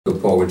The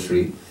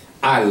poetry.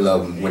 I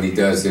love him when he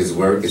does his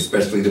work,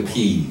 especially the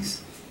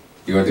P's.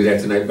 You want to do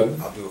that tonight, brother?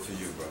 I'll do it for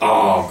you, bro.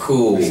 Oh,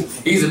 cool.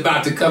 He's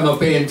about to come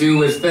up here and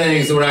do his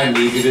thing, so what I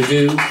need you to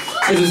do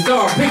is to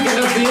start picking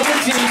up the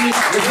energy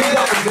with the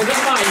welcome to the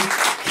mic,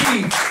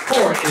 Keith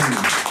Horton.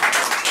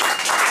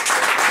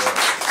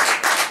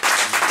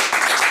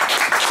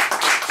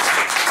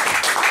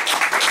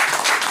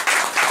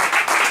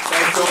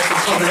 Thanks all for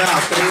coming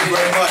out. Thank you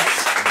very much.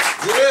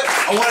 Yeah.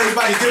 I want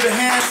everybody to give a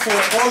hand for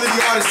all of the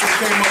artists that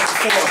came up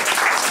before.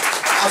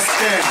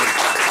 Outstanding.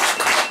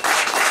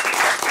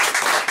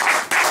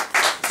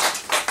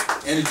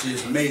 Energy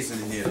is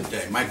amazing in here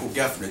today. Michael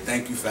Geffner,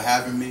 thank you for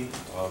having me.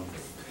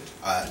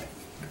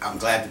 I'm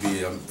glad to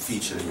be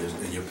featured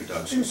in your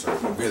production, so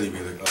really,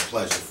 really a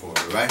pleasure for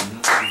it, right?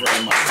 Thank you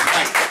very much.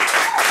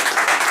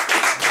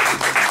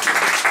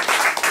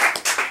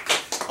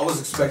 I was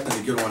expecting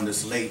to get on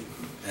this late,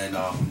 and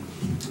I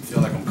feel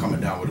like I'm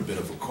coming down with a bit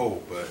of a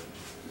cold, but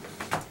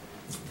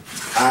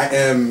I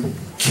am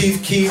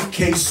Keith,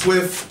 K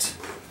Swift,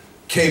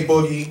 K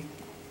Boogie,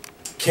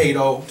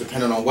 Kato,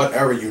 depending on what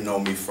era you know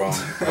me from.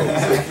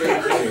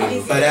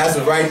 But as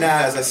of right now,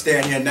 as I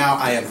stand here now,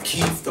 I am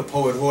Keith the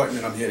Poet Horton,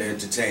 and I'm here to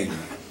entertain you.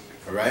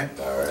 All right?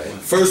 All right.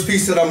 First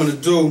piece that I'm going to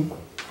do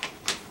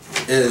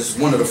is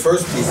one of the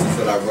first pieces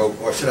that I wrote,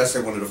 or should I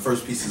say one of the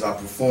first pieces I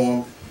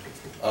performed.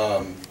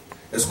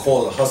 It's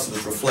called A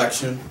Hustler's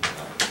Reflection.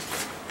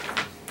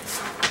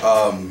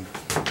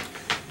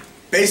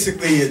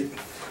 Basically, it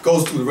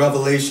goes through the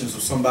revelations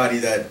of somebody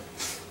that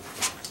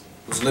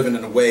was living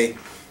in a way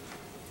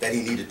that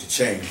he needed to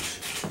change.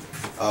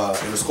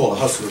 And it's called A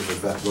Hustler's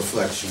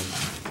Reflection.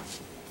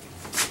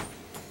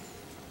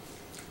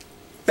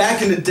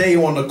 Back in the day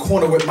on the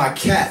corner with my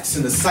cats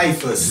in the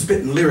cypher,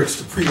 spitting lyrics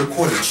to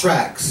pre-recorded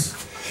tracks.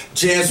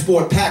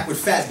 Jansport packed with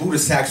fat Buddha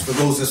sacks for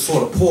those that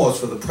sort of pause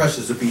for the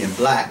pressures of being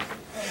black.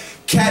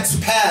 Cats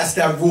past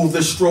that ruled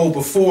the stroll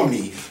before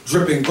me,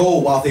 dripping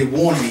gold while they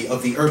warned me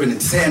of the urban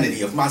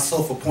insanity of my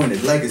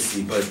self-appointed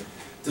legacy, but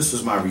this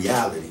was my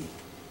reality.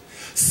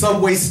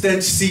 Subway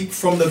stench seeped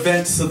from the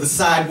vents of the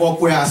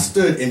sidewalk where I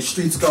stood in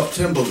street-scuffed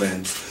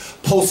Timberlands,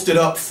 posted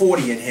up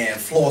 40 in hand,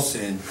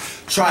 flossing,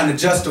 trying to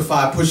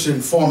justify pushing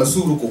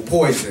pharmaceutical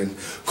poison,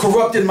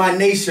 corrupting my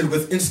nation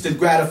with instant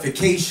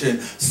gratification,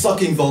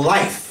 sucking the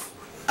life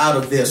out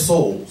of their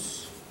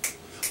souls,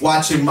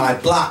 watching my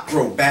block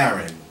grow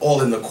barren,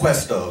 all in the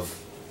quest of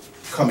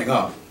coming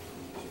up.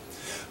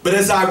 But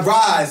as I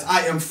rise,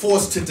 I am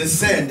forced to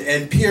descend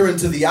and peer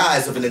into the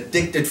eyes of an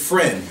addicted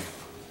friend,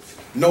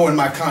 knowing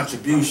my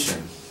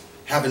contribution,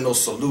 having no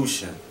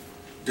solution.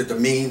 Did the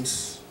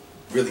means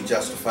really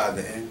justify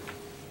the end?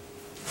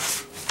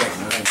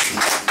 Thank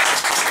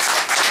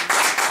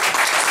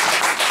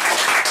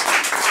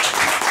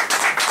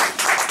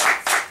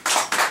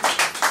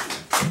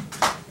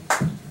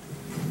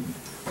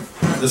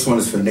you. This one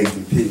is for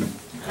Nathan P.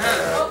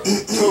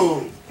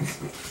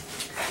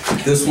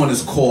 This one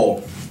is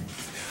called,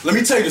 let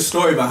me tell you the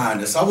story behind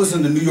this. I was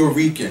in the New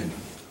Yorker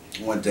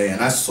one day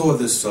and I saw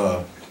this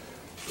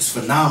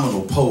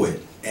phenomenal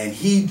poet, and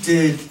he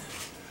did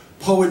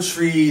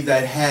poetry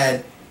that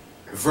had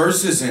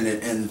verses in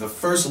it, and the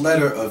first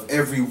letter of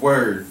every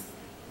word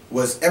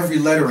was every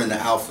letter in the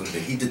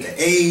alphabet. He did the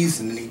A's,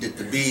 and then he did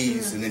the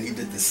B's, and then he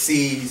did the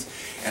C's,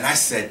 and I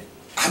said,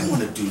 I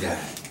want to do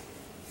that.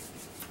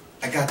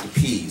 I got the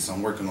P's,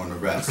 I'm working on the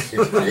rest.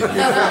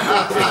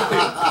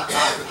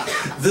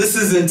 This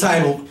is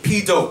entitled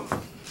P Dope,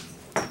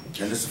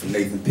 and this is from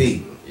Nathan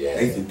P. Yeah.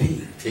 Nathan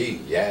P.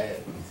 P, yeah.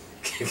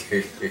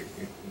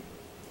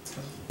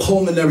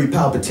 Pulmonary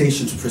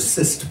palpitations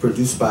persist,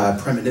 produced by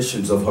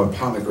premonitions of her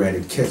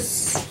pomegranate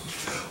kiss.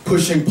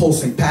 Pushing,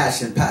 pulsing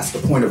passion past the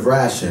point of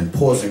ration,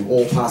 pausing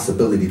all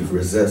possibility to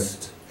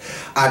resist.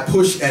 I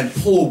push and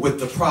pull with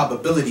the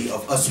probability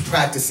of us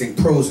practicing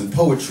prose and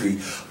poetry,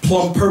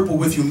 plum purple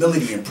with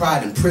humility and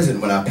pride in prison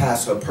when I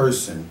pass her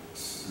person.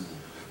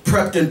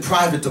 Prepped in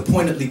private to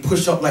pointedly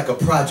push up like a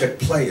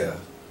project player.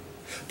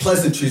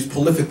 Pleasantries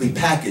prolifically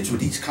packaged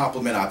with each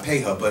compliment I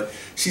pay her, but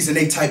she's an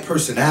A-type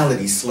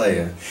personality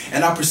slayer.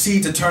 And I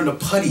proceed to turn the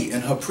putty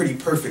in her pretty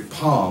perfect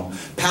palm.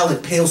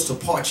 Palate pales to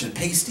parch and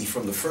pasty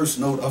from the first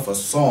note of her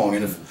song.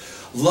 And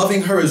if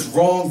loving her is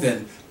wrong,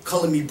 then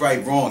color me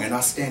bright wrong, and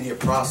I stand here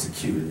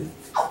prosecuted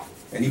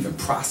and even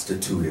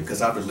prostituted,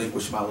 because I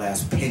relinquished my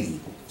last penny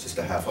just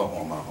to have her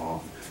on my arm.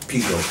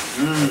 Pedro.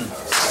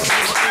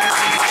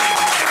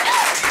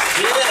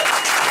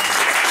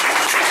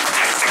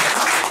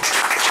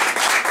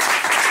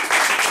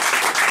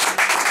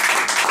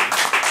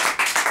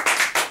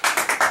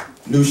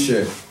 New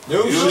shit.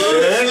 New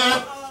shit.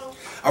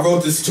 I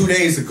wrote this 2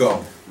 days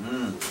ago.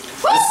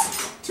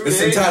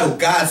 It's entitled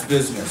God's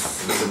Business.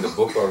 Is this in the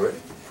book already?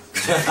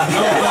 This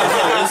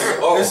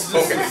is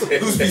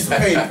loose piece of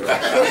paper.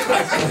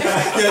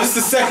 Yeah, this is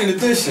the second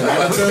edition.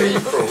 I tell you.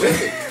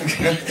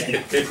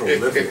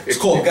 It's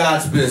called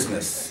God's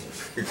Business.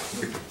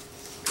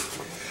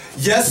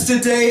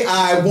 Yesterday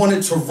I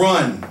wanted to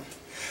run.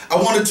 I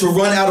wanted to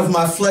run out of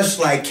my flesh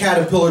like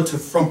caterpillar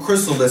from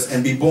chrysalis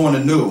and be born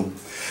anew.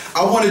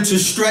 I wanted to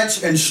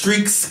stretch and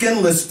streak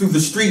skinless through the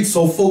streets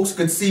so folks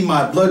could see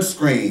my blood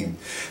scream,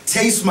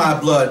 taste my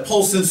blood,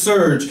 pulse and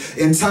surge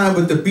in time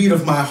with the beat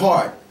of my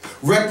heart,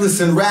 reckless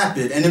and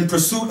rapid and in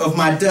pursuit of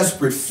my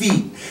desperate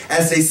feet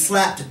as they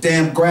slapped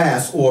damp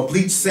grass or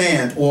bleached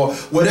sand or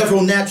whatever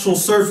natural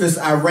surface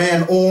I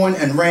ran on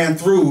and ran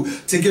through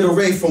to get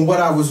away from what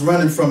I was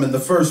running from in the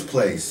first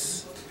place.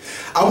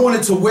 I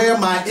wanted to wear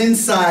my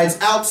insides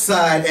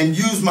outside and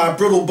use my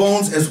brittle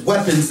bones as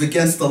weapons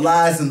against the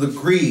lies and the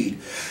greed.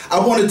 I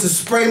wanted to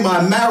spray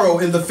my marrow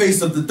in the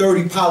face of the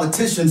dirty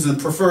politicians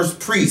and perverse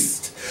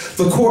priests,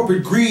 the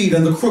corporate greed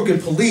and the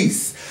crooked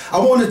police. I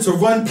wanted to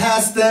run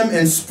past them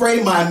and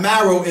spray my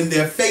marrow in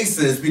their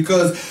faces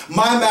because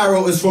my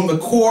marrow is from the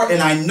core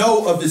and I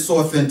know of its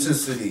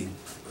authenticity.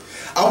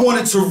 I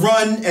wanted to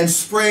run and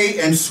spray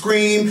and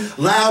scream,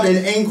 loud and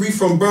angry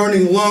from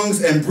burning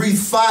lungs and breathe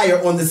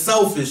fire on the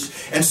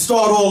selfish and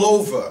start all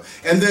over.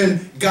 And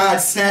then God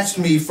snatched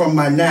me from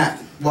my nap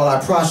while I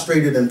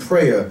prostrated in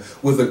prayer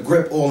with a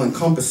grip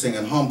all-encompassing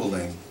and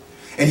humbling.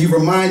 And he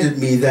reminded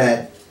me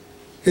that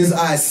his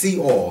eyes see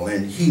all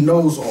and he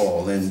knows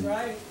all and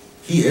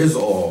he is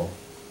all.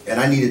 And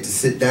I needed to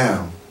sit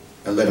down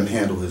and let him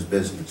handle his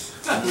business.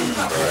 All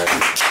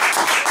right.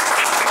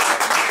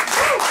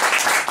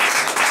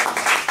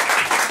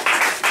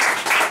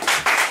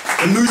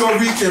 The New York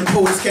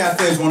Poets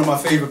Café is one of my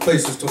favorite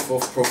places to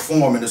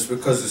perform, and it's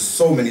because there's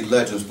so many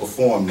legends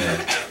perform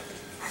there.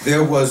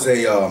 There was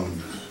a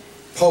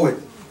poet,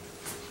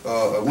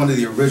 one of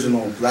the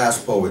original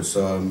last poets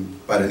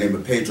by the name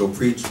of Pedro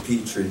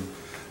Pietri.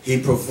 He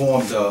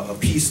performed a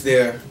piece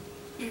there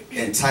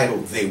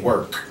entitled They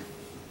Work.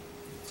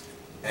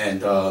 And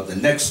the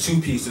next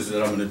two pieces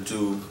that I'm going to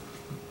do,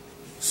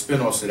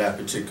 spin-offs of that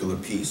particular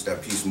piece.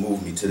 That piece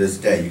moved me to this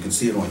day. You can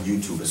see it on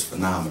YouTube. It's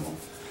phenomenal.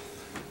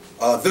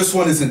 This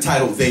one is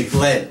entitled They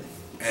Bled,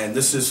 and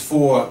this is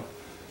for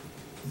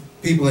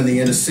people in the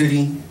inner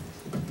city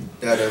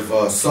that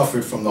have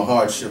suffered from the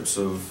hardships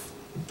of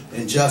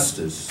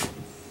injustice.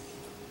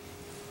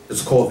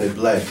 It's called They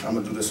Bled. I'm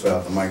going to do this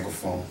without the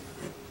microphone.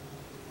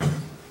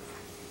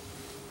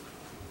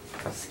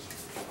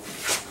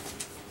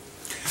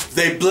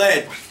 They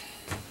bled.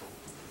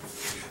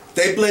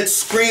 They bled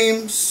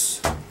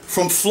screams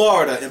from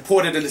Florida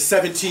imported in a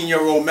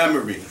 17-year-old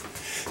memory.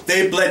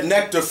 They bled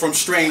nectar from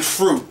strange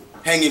fruit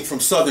hanging from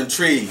southern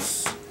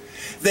trees.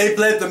 They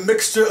bled the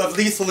mixture of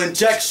lethal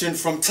injection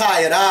from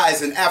tired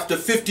eyes, and after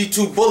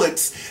 52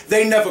 bullets,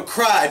 they never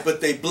cried, but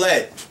they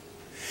bled.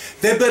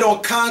 They bled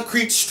on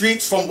concrete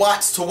streets from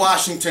Watts to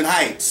Washington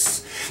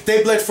Heights.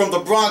 They bled from the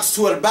Bronx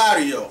to El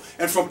Barrio,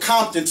 and from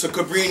Compton to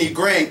Cabrini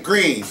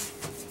Green.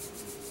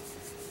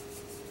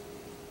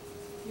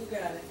 You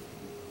got it.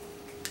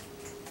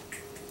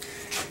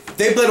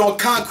 They bled on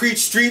concrete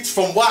streets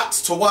from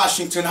Watts to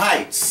Washington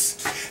Heights.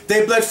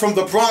 They bled from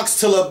the Bronx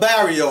to El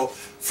Barrio,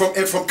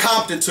 and from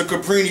Compton to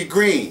Cabrini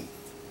Green.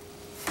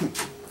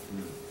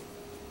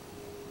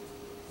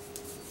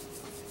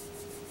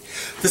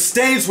 The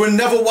stains were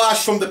never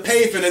washed from the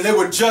pavement, and they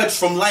were judged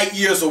from light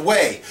years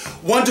away,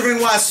 wondering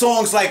why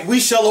songs like We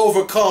Shall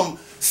Overcome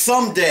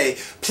Someday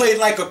played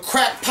like a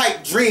crack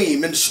pipe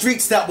dream in the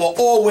streets that were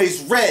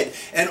always red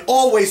and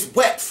always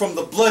wet from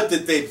the blood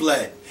that they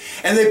bled.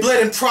 And they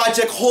bled in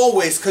project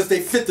hallways because they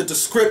fit the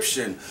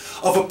description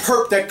of a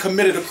perp that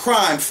committed a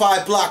crime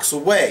 5 blocks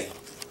away.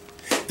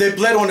 They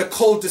bled on a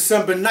cold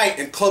December night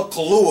in Club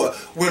Kahlua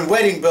when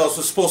wedding bells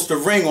were supposed to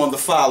ring on the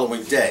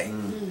following day.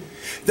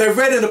 They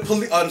read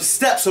on the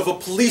steps of a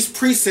police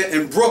precinct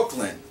in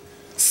Brooklyn,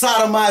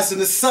 sodomized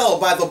in a cell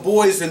by the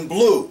boys in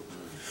blue,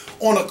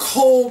 on a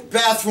cold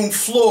bathroom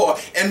floor,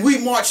 and we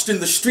marched in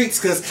the streets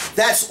because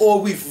that's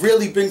all we've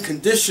really been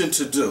conditioned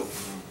to do.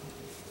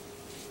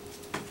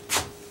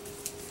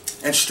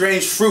 And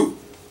strange fruit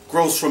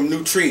grows from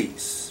new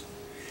trees,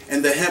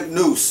 and the hemp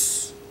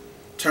noose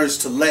turns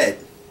to lead.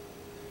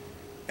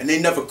 And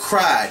they never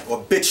cried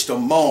or bitched or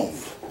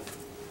moaned,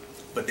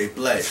 but they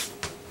bled.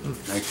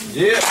 Thank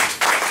you. Yeah.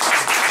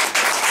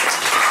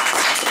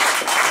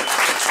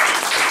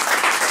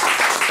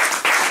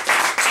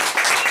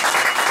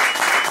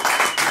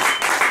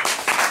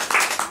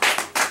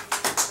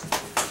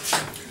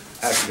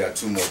 I actually got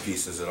 2 more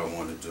pieces that I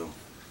want to do.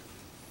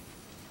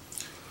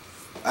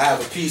 I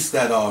have a piece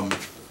that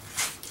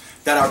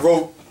I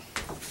wrote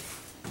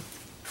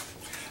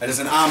that is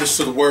an homage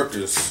to the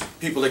workers,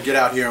 people that get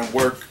out here and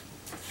work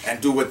and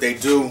do what they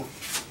do,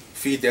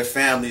 feed their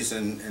families,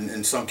 and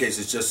in some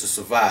cases just to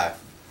survive.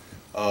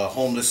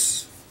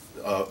 Homeless,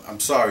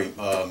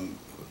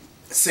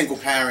 single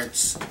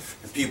parents,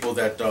 and people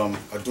that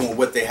are doing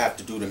what they have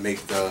to do to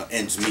make the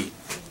ends meet.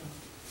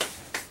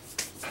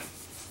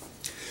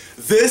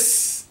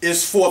 This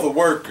is for the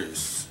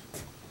workers.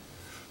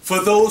 For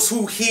those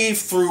who heave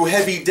through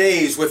heavy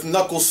days with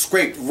knuckles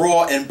scraped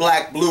raw and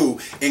black blue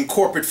in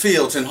corporate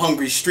fields and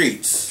hungry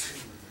streets.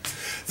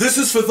 This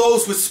is for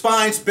those with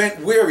spines bent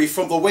weary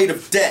from the weight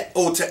of debt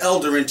owed to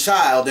elder and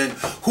child, and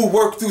who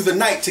work through the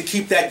night to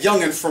keep that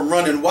youngin' from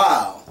running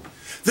wild.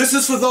 This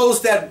is for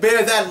those that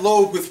bear that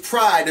load with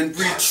pride and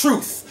breathe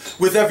truth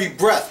with every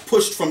breath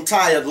pushed from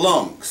tired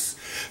lungs.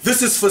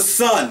 This is for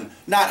sun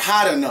not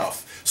hot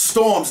enough,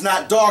 storms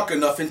not dark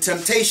enough, and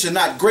temptation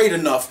not great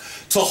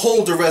enough to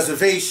hold a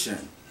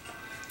reservation.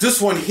 This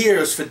one here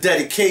is for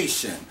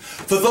dedication,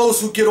 for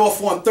those who get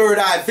off on third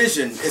eye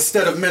vision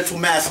instead of mental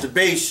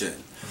masturbation.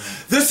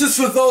 This is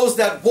for those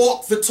that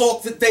walk the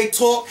talk that they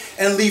talk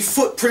and leave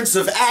footprints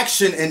of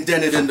action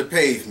indented in the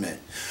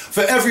pavement.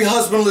 For every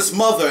husbandless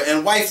mother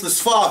and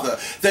wifeless father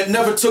that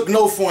never took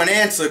no for an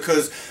answer,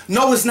 because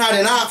no is not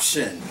an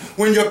option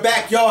when your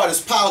backyard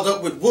is piled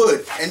up with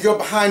wood and you're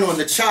behind on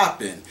the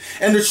chopping.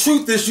 And the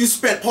truth is you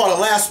spent part of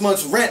last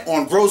month's rent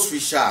on grocery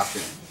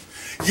shopping.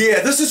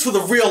 Yeah, this is for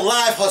the real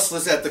live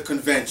hustlers at the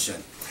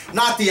convention,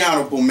 not the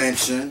honorable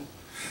mention.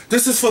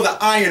 This is for the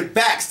iron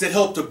backs that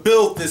helped to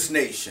build this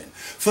nation.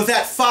 For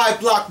that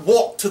 5-block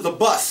walk to the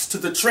bus, to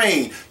the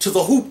train, to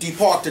the hoopty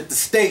parked at the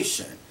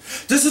station.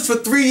 This is for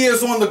 3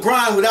 years on the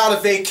grind without a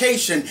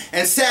vacation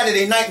and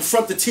Saturday night in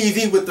front of the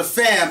TV with the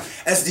fam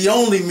as the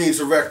only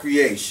means of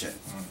recreation.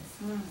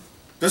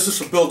 This is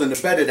for building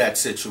to better that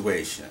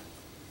situation.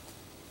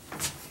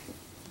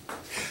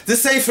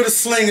 This ain't for the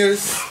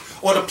slingers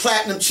or the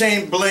platinum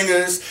chain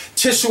blingers,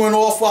 tissuing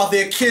off while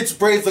their kids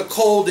brave the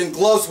cold in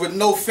gloves with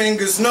no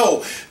fingers.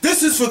 No,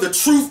 this is for the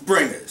truth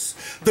bringers,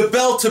 the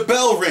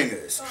bell-to-bell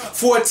ringers,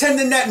 for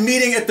attending that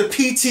meeting at the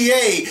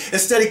PTA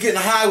instead of getting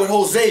high with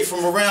Jose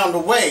from around the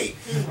way,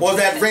 or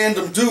that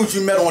random dude you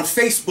met on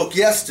Facebook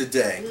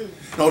yesterday.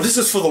 No, this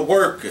is for the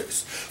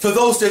workers, for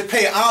those that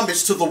pay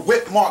homage to the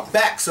whip-marked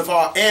backs of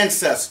our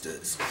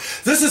ancestors.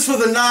 This is for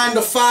the 9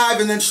 to 5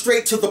 and then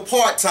straight to the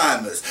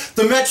part-timers,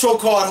 the Metro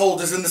card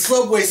holders and the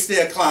subway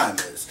stair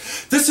climbers.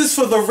 This is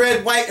for the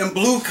red, white, and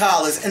blue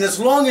collars, and as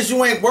long as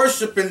you ain't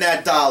worshiping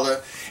that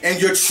dollar and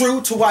you're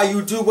true to why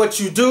you do what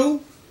you do,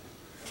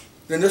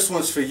 then this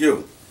one's for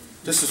you.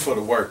 This is for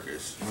the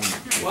workers.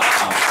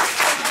 Wow.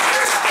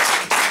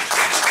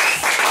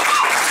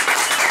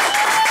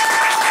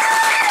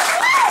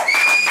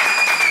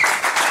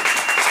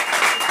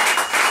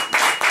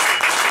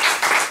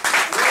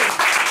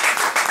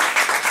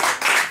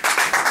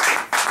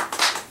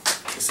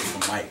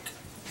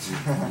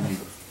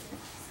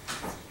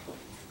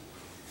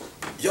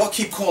 Y'all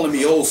keep calling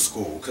me old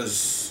school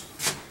because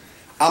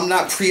I'm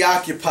not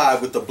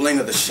preoccupied with the bling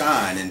of the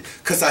shine, and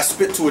because I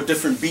spit to a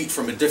different beat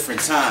from a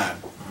different time.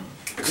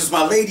 Because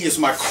my lady is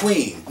my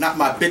queen, not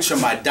my bitch or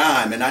my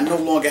dime, and I no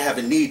longer have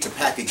a need to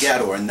pack a gat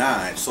or a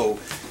 9. So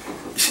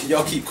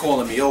y'all keep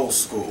calling me old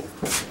school.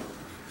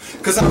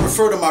 Because I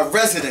refer to my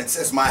residence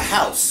as my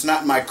house,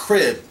 not my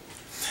crib.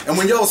 And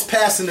when y'all was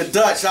passing the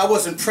Dutch, I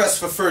wasn't pressed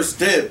for first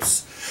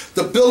dibs.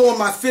 The bill on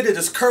my fitted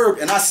is curbed,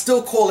 and I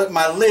still call it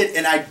my lid,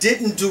 and I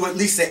didn't do at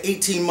least an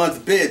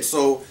 18-month bid,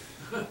 so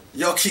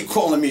y'all keep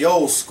calling me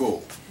old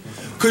school.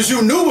 Because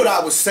you knew what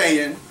I was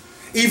saying,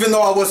 even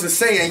though I wasn't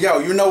saying, yo,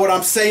 you know what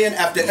I'm saying,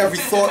 after every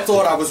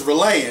thought I was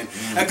relaying.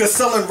 And because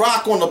selling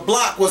rock on the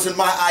block wasn't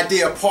my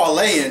idea of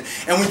parlaying,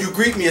 and when you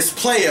greet me as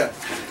player,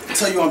 I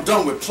tell you I'm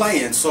done with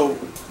playing, so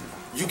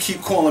you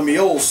keep calling me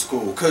old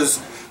school. Because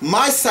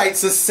my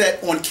sights are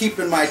set on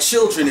keeping my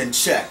children in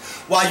check,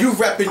 while you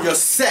repping your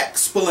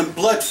sex, spilling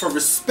blood for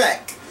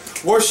respect,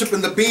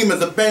 worshiping the Beamer,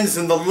 the Benz,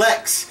 and the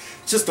Lex,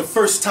 just a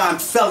first-time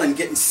felon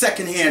getting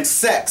second-hand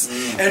sex.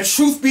 And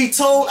truth be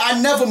told, I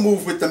never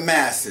move with the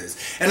masses.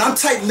 And I'm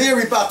tight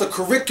leery about the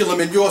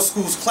curriculum in your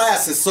school's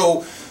classes,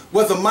 so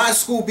whether my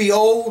school be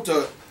old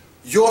or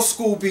your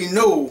school be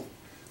new,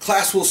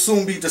 class will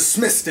soon be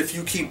dismissed if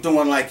you keep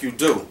doing like you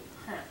do.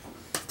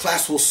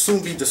 Class will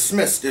soon be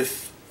dismissed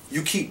if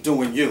you keep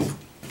doing you.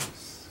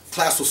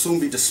 Class will soon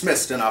be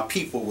dismissed and our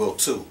people will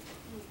too.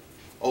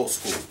 Old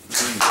school.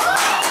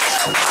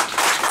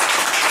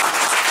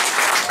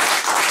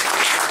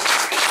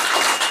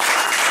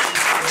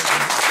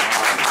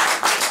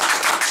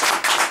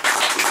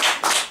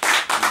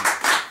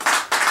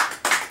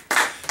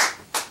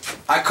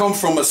 I come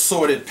from a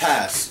sordid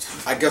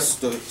past. I guess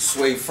the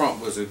suede front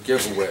was a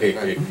giveaway.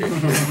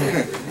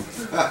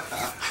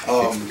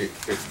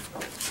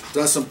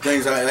 Done some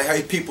things. I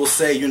hear people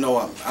say, you know,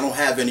 I don't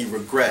have any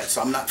regrets.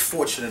 I'm not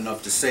fortunate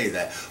enough to say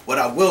that. What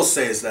I will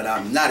say is that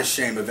I'm not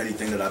ashamed of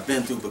anything that I've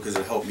been through because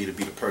it helped me to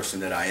be the person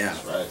that I am.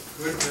 Right.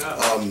 Good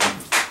job.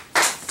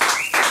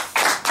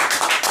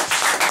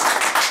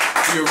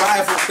 The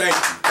arrival,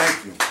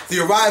 thank you.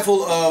 The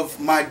arrival of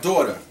my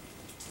daughter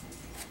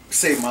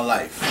saved my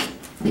life.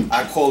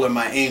 I call her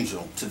my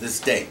angel to this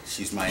day.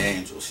 She's my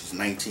angel. She's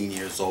 19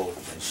 years old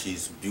and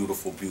she's a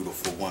beautiful,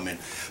 beautiful woman.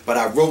 But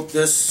I wrote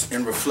this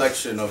in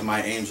reflection of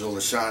my angel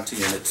Ashanti,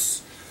 and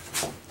it's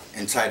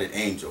entitled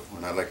Angel,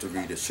 and I'd like to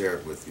read it, share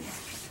it with you.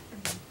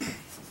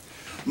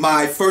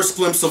 My first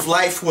glimpse of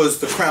life was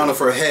the crown of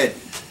her head,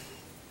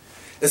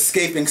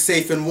 escaping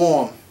safe and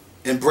warm,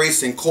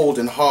 embracing cold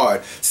and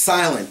hard,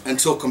 silent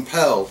until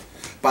compelled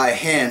by a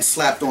hand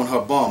slapped on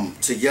her bum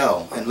to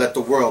yell and let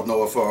the world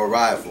know of her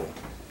arrival.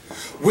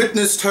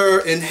 Witnessed her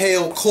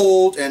inhale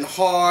cold and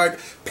hard,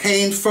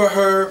 pained for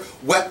her,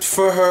 wept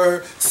for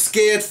her,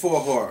 scared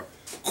for her,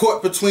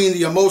 caught between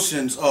the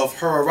emotions of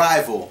her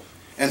arrival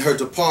and her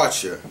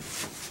departure.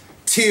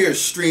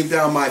 Tears stream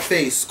down my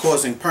face,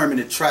 causing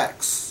permanent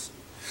tracks.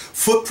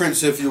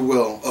 Footprints, if you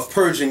will, of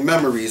purging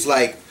memories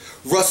like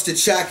rusted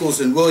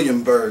shackles in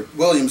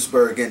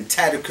Williamsburg and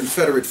tattered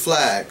Confederate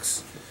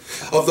flags.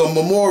 Of the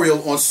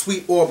memorial on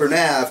Sweet Auburn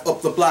Ave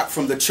up the block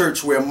from the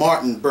church where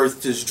Martin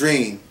birthed his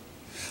dream.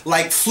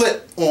 Like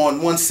Flip on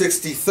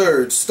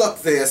 163rd, stuck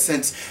there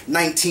since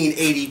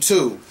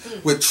 1982,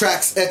 with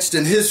tracks etched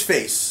in his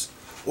face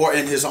or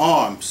in his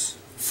arms,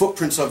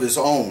 footprints of his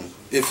own,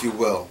 if you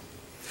will.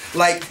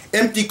 Like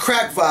empty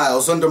crack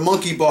vials under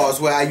monkey bars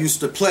where I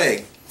used to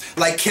play.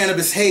 Like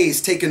cannabis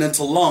haze taken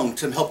into lung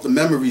to help the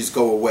memories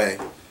go away.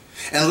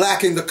 And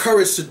lacking the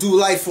courage to do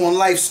life on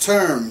life's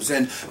terms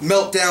and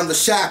melt down the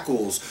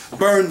shackles,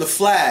 burn the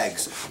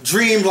flags,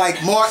 dream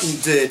like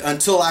Martin did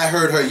until I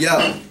heard her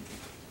yell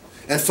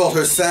and felt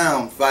her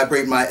sound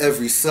vibrate my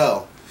every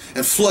cell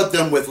and flood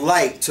them with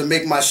light to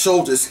make my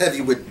shoulders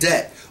heavy with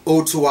debt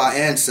owed to our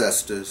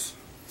ancestors.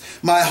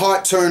 My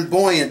heart turned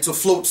buoyant to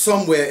float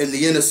somewhere in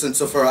the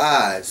innocence of her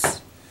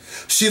eyes.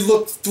 She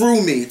looked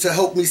through me to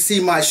help me see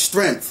my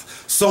strength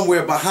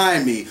somewhere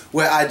behind me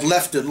where I'd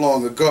left it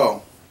long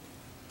ago.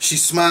 She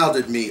smiled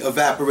at me,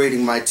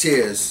 evaporating my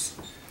tears.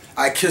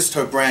 I kissed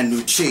her brand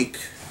new cheek,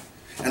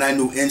 and I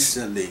knew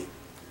instantly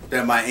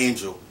that my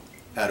angel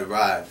had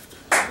arrived.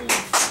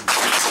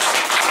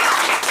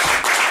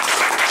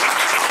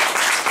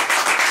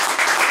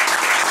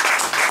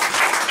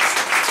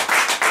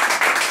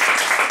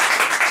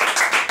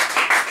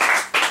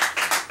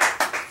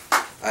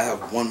 I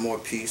have one more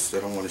piece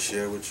that I want to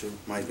share with you.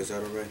 Mike, is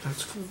that all right?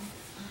 That's cool.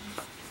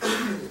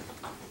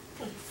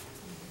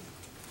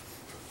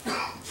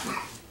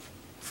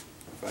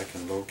 If I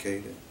can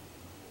locate it.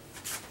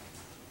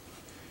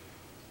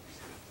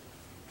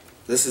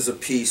 This is a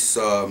piece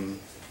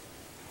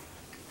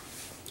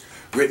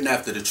written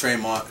after the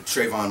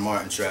Trayvon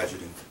Martin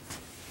tragedy.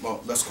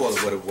 Well, let's call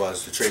it what it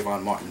was, the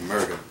Trayvon Martin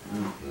murder.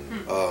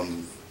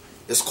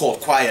 It's called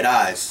Quiet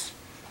Eyes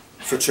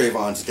for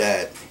Trayvon's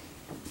dad.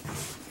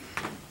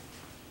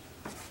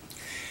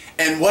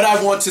 And what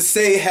I want to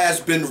say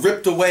has been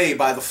ripped away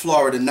by the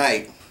Florida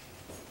night.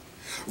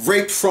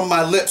 Raped from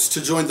my lips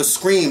to join the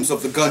screams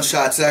of the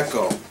gunshot's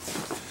echo.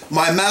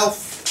 My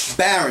mouth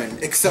barren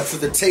except for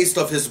the taste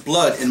of his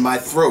blood in my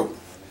throat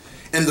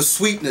and the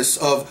sweetness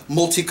of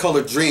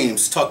multicolored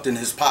dreams tucked in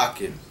his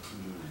pocket.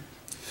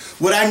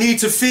 What I need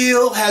to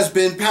feel has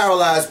been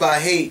paralyzed by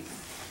hate,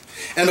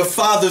 and a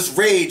father's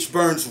rage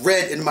burns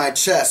red in my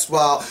chest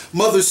while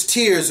mother's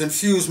tears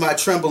infuse my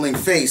trembling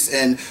face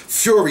and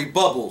fury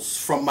bubbles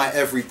from my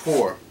every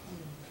pore.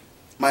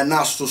 My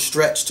nostrils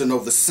stretch to know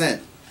the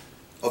scent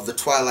of the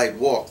twilight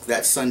walk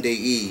that Sunday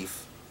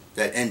eve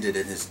that ended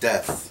in his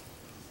death.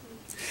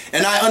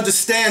 And I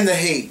understand the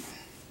hate,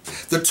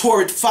 the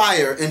torrid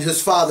fire in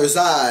his father's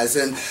eyes,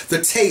 and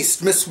the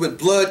taste mixed with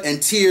blood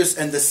and tears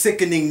and the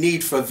sickening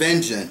need for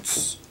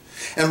vengeance.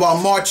 And while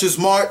marchers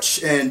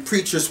march and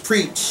preachers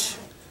preach,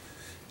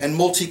 and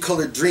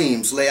multicolored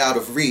dreams lay out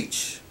of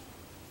reach,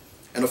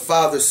 and a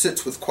father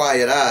sits with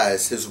quiet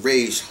eyes, his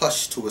rage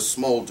hushed to a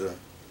smolder,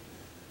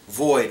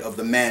 void of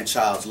the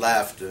man-child's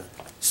laughter,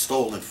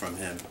 stolen from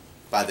him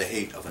by the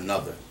hate of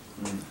another.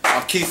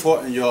 I'm Keith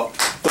Horton, y'all.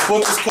 The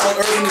book is called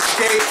Urban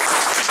Escape.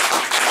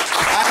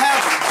 I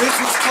have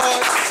business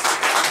cards.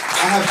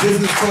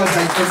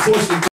 Unfortunately,